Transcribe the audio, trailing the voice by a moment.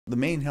the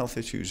main health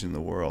issues in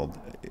the world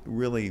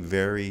really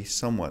vary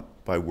somewhat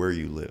by where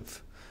you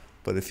live.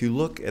 But if you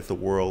look at the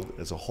world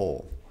as a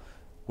whole,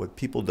 what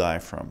people die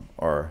from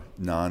are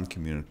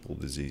non-communicable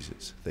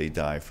diseases. They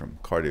die from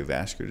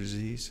cardiovascular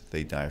disease,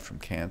 they die from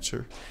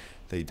cancer,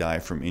 they die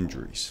from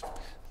injuries.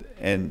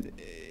 And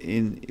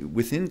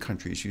within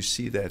countries, you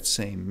see that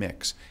same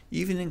mix.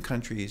 Even in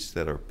countries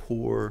that are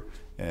poor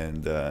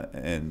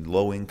and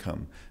low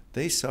income,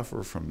 they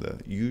suffer from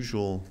the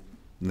usual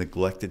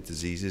neglected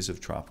diseases of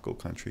tropical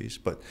countries,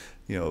 but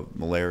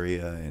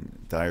malaria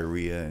and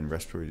diarrhea and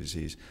respiratory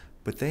disease.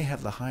 But they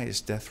have the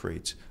highest death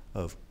rates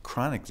of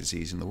chronic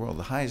disease in the world,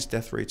 the highest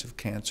death rates of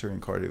cancer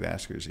and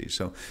cardiovascular disease.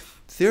 So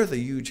they're the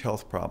huge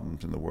health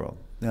problems in the world.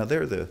 Now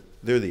they're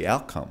the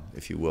outcome,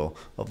 if you will,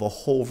 of a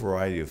whole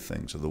variety of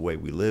things, of the way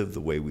we live,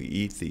 the way we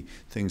eat, the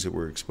things that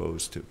we're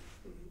exposed to.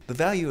 The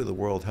value of the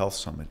World Health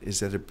Summit is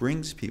that it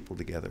brings people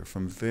together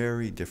from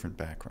very different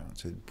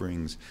backgrounds. It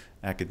brings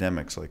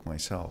academics like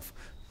myself,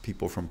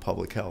 people from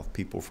public health,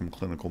 people from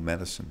clinical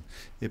medicine.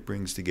 It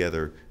brings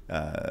together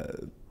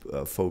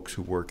folks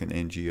who work in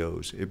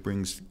NGOs. It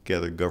brings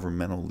together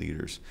governmental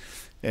leaders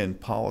and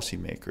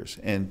policymakers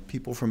and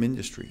people from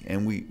industry.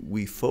 And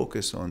we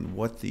focus on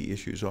what the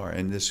issues are.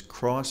 And this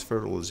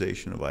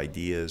cross-fertilization of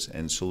ideas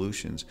and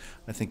solutions,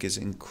 I think, is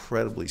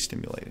incredibly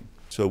stimulating.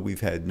 So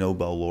we've had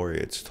Nobel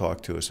laureates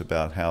talk to us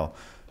about how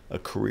a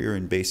career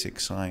in basic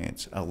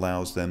science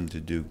allows them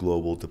to do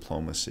global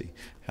diplomacy,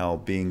 how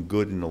being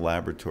good in the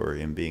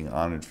laboratory and being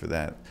honored for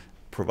that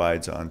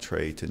provides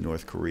entree to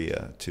North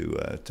Korea, to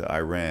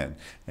Iran,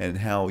 and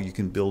how you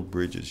can build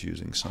bridges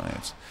using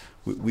science.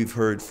 We've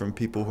heard from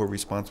people who are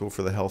responsible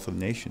for the health of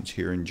nations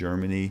here in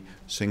Germany,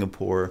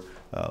 Singapore,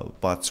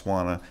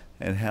 Botswana,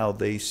 and how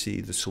they see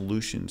the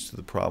solutions to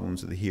the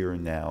problems of the here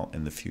and now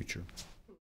and the future.